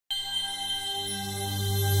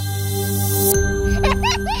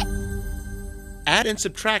Add and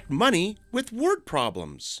subtract money with word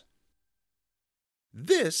problems.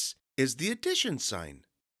 This is the addition sign.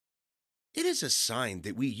 It is a sign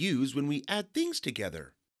that we use when we add things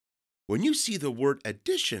together. When you see the word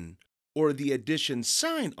addition or the addition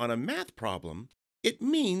sign on a math problem, it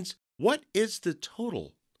means what is the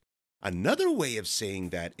total. Another way of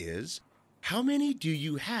saying that is, how many do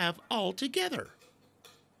you have all together?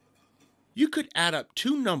 You could add up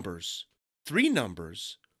 2 numbers, 3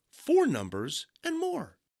 numbers, 4 numbers, and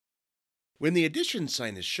more. When the addition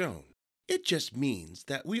sign is shown, it just means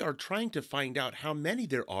that we are trying to find out how many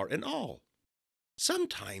there are in all.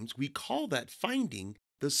 Sometimes we call that finding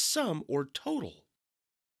the sum or total.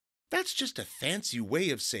 That's just a fancy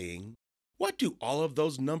way of saying, what do all of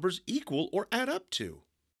those numbers equal or add up to?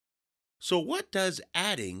 So what does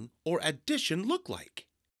adding or addition look like?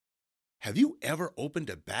 Have you ever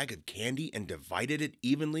opened a bag of candy and divided it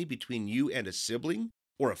evenly between you and a sibling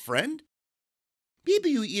or a friend?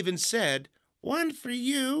 Maybe you even said, 1 for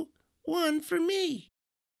you, 1 for me,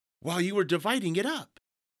 while you were dividing it up.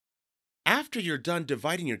 After you're done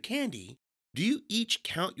dividing your candy, do you each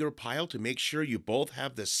count your pile to make sure you both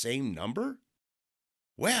have the same number?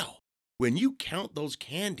 Well, when you count those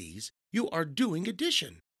candies, you are doing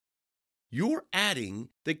addition. You're adding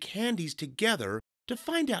the candies together to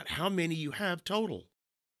find out how many you have total.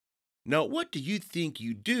 Now, what do you think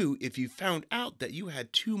you'd do if you found out that you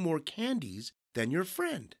had 2 more candies than your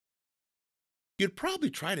friend? You'd probably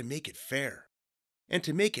try to make it fair. And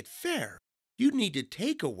to make it fair, you'd need to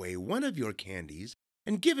take away one of your candies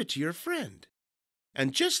and give it to your friend.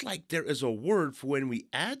 And just like there is a word for when we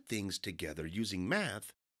add things together using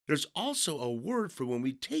math, there's also a word for when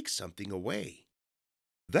we take something away.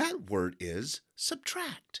 That word is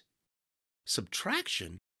subtract.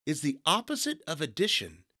 Subtraction is the opposite of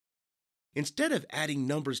addition. Instead of adding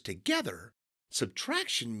numbers together,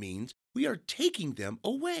 subtraction means we are taking them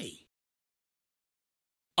away.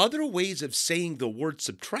 Other ways of saying the word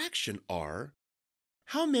subtraction are,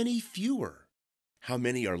 how many fewer? How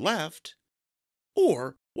many are left?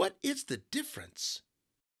 Or, what is the difference?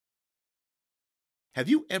 Have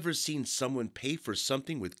you ever seen someone pay for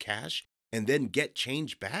something with cash and then get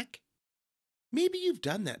change back? Maybe you've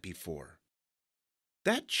done that before.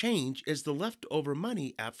 That change is the leftover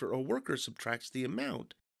money after a worker subtracts the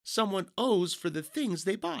amount someone owes for the things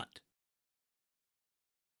they bought.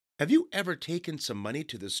 Have you ever taken some money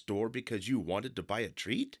to the store because you wanted to buy a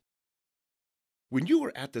treat? When you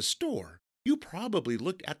were at the store, you probably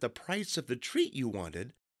looked at the price of the treat you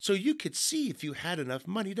wanted so you could see if you had enough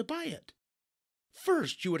money to buy it.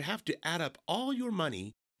 First, you would have to add up all your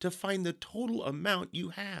money to find the total amount you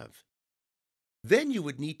have. Then you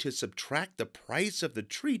would need to subtract the price of the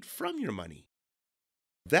treat from your money.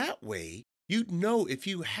 That way, you'd know if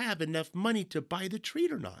you have enough money to buy the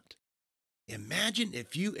treat or not. Imagine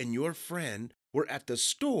if you and your friend were at the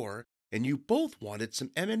store and you both wanted some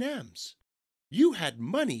M&Ms. You had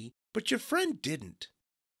money, but your friend didn't.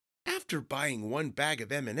 After buying 1 bag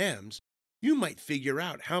of M&Ms, you might figure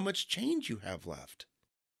out how much change you have left.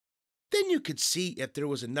 Then you could see if there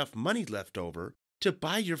was enough money left over to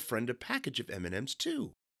buy your friend a package of M&Ms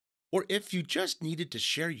too, or if you just needed to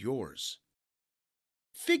share yours.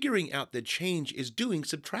 Figuring out the change is doing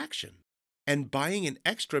subtraction, and buying an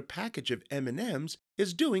extra package of M&Ms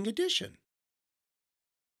is doing addition.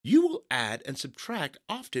 You will add and subtract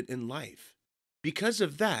often in life. Because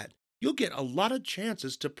of that, you'll get a lot of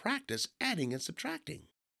chances to practice adding and subtracting.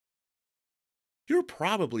 You're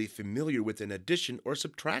probably familiar with an addition or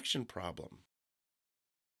subtraction problem.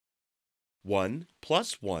 1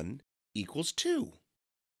 plus 1 equals 2.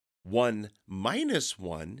 1 minus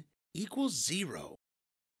 1 equals 0.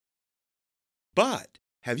 But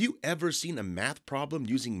have you ever seen a math problem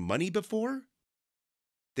using money before?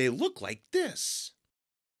 They look like this.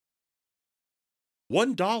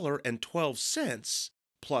 $1.12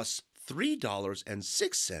 plus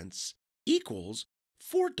 $3.06 equals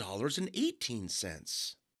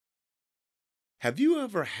 $4.18. Have you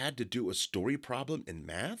ever had to do a story problem in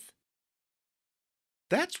math?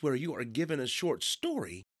 That's where you are given a short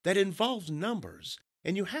story that involves numbers,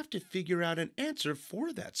 and you have to figure out an answer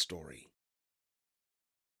for that story.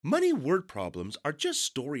 Money word problems are just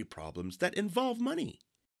story problems that involve money.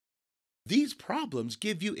 These problems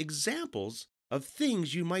give you examples of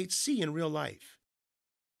things you might see in real life.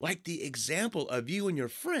 Like the example of you and your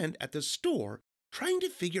friend at the store trying to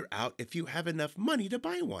figure out if you have enough money to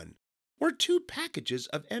buy 1 or 2 packages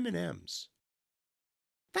of M&Ms.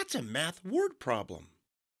 That's a math word problem.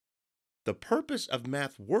 The purpose of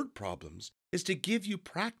math word problems is to give you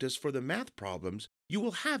practice for the math problems you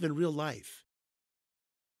will have in real life.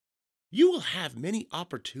 You will have many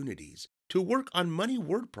opportunities to work on money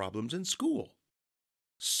word problems in school.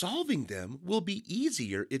 Solving them will be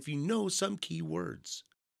easier if you know some key words.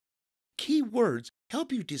 Key words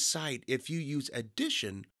help you decide if you use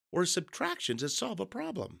addition or subtraction to solve a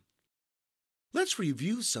problem. Let's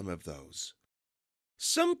review some of those.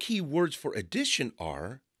 Some key words for addition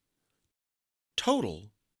are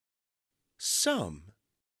total, sum,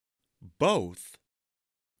 both,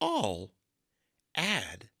 all,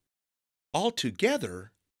 add,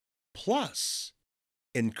 altogether, plus,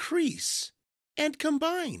 increase, and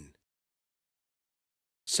combine.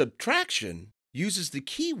 Subtraction uses the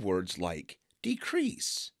key words like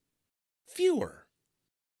decrease, fewer,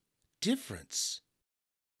 difference,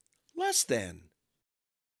 less than,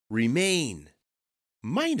 remain,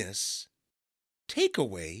 minus, take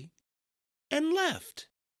away, and left.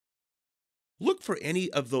 Look for any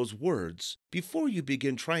of those words before you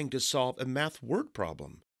begin trying to solve a math word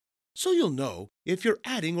problem, so you'll know if you're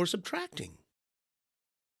adding or subtracting.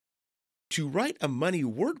 To write a money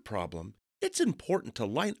word problem, it's important to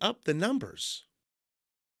line up the numbers.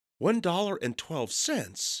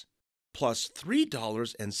 $1.12 plus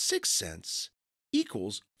 $3.06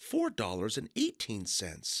 equals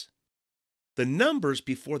 $4.18. The numbers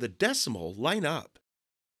before the decimal line up.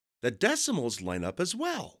 The decimals line up as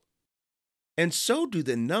well. And so do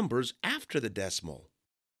the numbers after the decimal.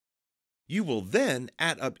 You will then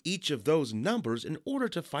add up each of those numbers in order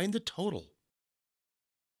to find the total.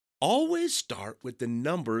 Always start with the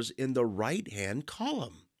numbers in the right-hand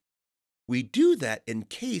column. We do that in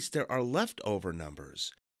case there are leftover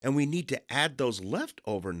numbers, and we need to add those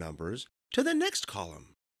leftover numbers to the next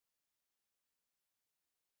column.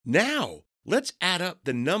 Now, let's add up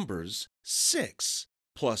the numbers 6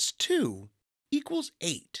 plus 2 equals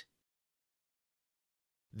 8.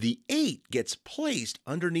 The 8 gets placed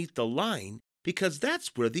underneath the line because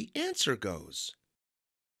that's where the answer goes.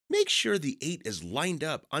 Make sure the 8 is lined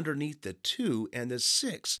up underneath the 2 and the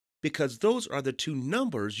 6 because those are the two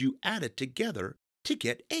numbers you added together to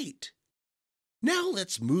get 8. Now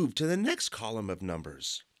let's move to the next column of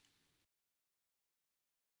numbers.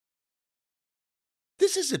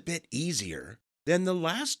 This is a bit easier than the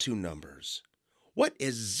last two numbers. What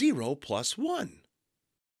is 0 plus 1?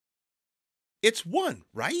 It's 1,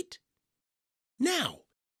 right? Now,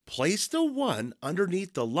 place the 1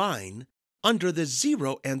 underneath the line under the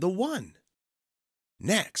 0 and the 1.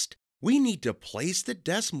 Next, we need to place the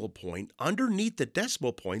decimal point underneath the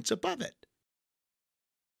decimal points above it.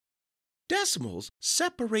 Decimals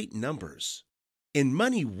separate numbers. In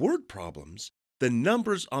money word problems, the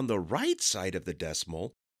numbers on the right side of the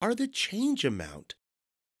decimal are the change amount,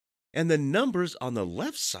 and the numbers on the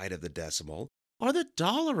left side of the decimal are the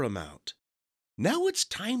dollar amount. Now it's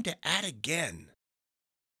time to add again.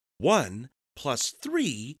 1 plus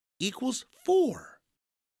 3 equals 4.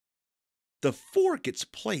 The 4 gets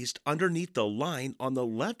placed underneath the line on the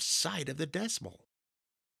left side of the decimal.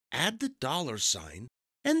 Add the dollar sign,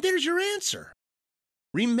 and there's your answer.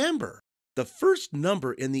 Remember, the first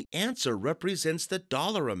number in the answer represents the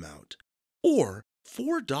dollar amount, or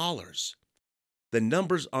 $4. The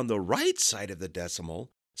numbers on the right side of the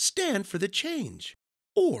decimal stand for the change,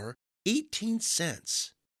 or 18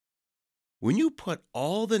 cents. When you put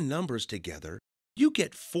all the numbers together, you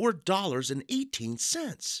get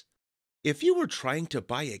 $4.18. If you were trying to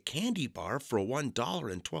buy a candy bar for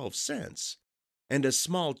 $1.12 and a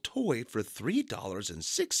small toy for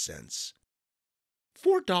 $3.06,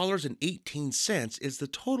 $4.18 is the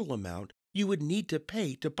total amount you would need to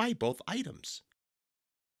pay to buy both items.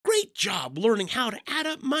 Great job learning how to add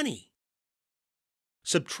up money!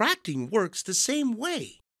 Subtracting works the same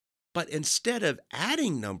way, but instead of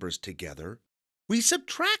adding numbers together, we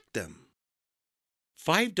subtract them.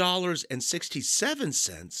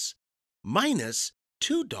 $5.67 minus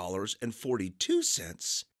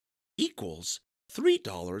 $2.42 equals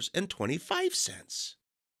 $3.25.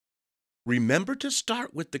 Remember to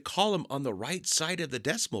start with the column on the right side of the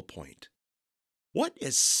decimal point. What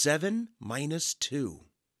is 7 minus 2?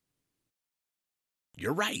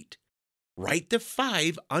 You're right. Write the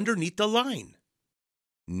 5 underneath the line.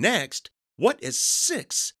 Next, what is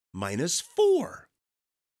 6 minus 4?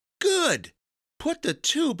 Good! Put the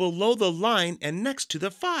 2 below the line and next to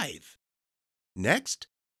the 5. Next,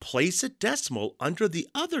 place a decimal under the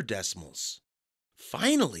other decimals.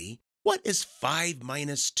 Finally, what is 5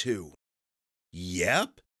 minus 2?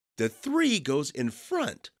 Yep, the 3 goes in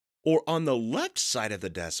front, or on the left side of the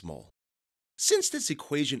decimal. Since this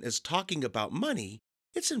equation is talking about money,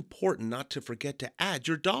 it's important not to forget to add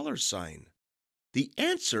your dollar sign. The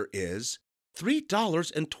answer is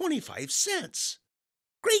 $3.25.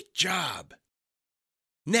 Great job!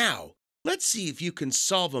 Now, Let's see if you can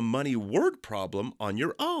solve a money word problem on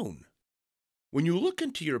your own. When you look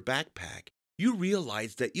into your backpack, you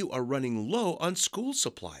realize that you are running low on school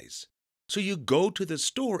supplies. So you go to the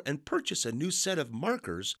store and purchase a new set of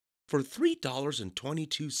markers for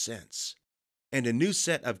 $3.22 and a new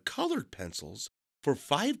set of colored pencils for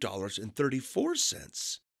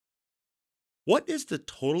 $5.34. What is the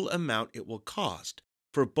total amount it will cost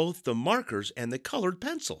for both the markers and the colored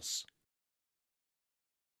pencils?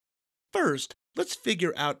 First, let's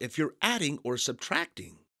figure out if you're adding or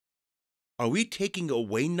subtracting. Are we taking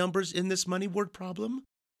away numbers in this money word problem,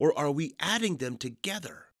 or are we adding them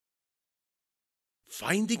together?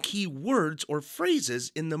 Find the key words or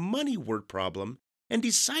phrases in the money word problem and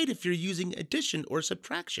decide if you're using addition or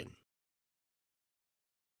subtraction.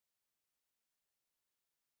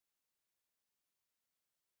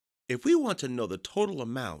 If we want to know the total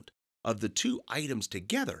amount of the two items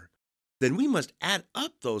together, then we must add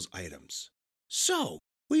up those items. So,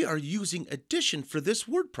 we are using addition for this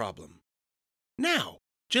word problem. Now,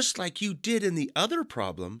 just like you did in the other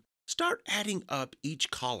problem, start adding up each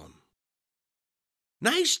column.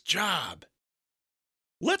 Nice job!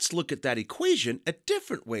 Let's look at that equation a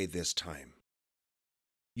different way this time.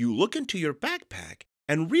 You look into your backpack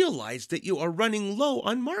and realize that you are running low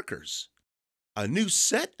on markers. A new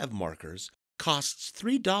set of markers costs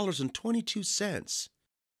 $3.22.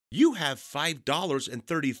 You have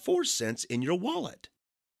 $5.34 in your wallet.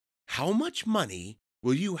 How much money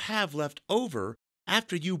will you have left over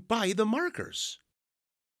after you buy the markers?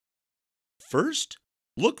 First,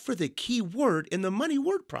 look for the key word in the money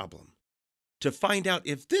word problem to find out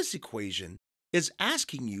if this equation is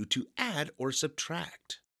asking you to add or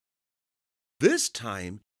subtract. This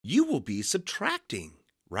time, you will be subtracting,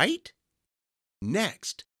 right?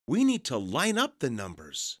 Next, we need to line up the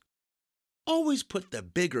numbers. Always put the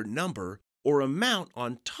bigger number or amount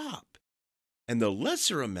on top and the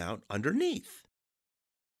lesser amount underneath.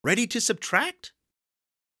 Ready to subtract?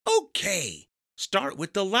 Okay, start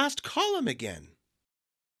with the last column again.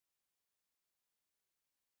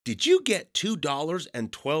 Did you get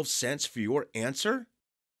 $2.12 for your answer?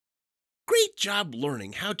 Great job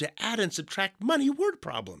learning how to add and subtract money word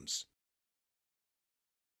problems.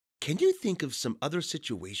 Can you think of some other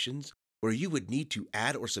situations where you would need to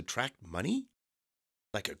add or subtract money?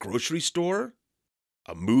 Like a grocery store,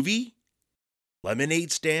 a movie,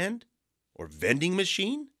 lemonade stand, or vending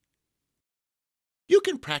machine? You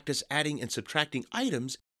can practice adding and subtracting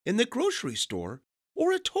items in the grocery store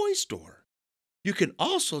or a toy store. You can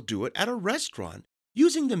also do it at a restaurant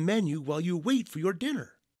using the menu while you wait for your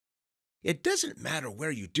dinner. It doesn't matter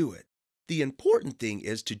where you do it. The important thing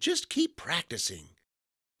is to just keep practicing.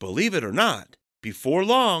 Believe it or not, before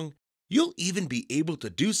long, you'll even be able to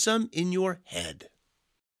do some in your head.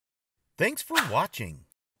 Thanks for watching.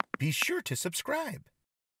 Be sure to subscribe.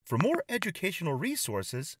 For more educational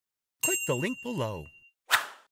resources, click the link below.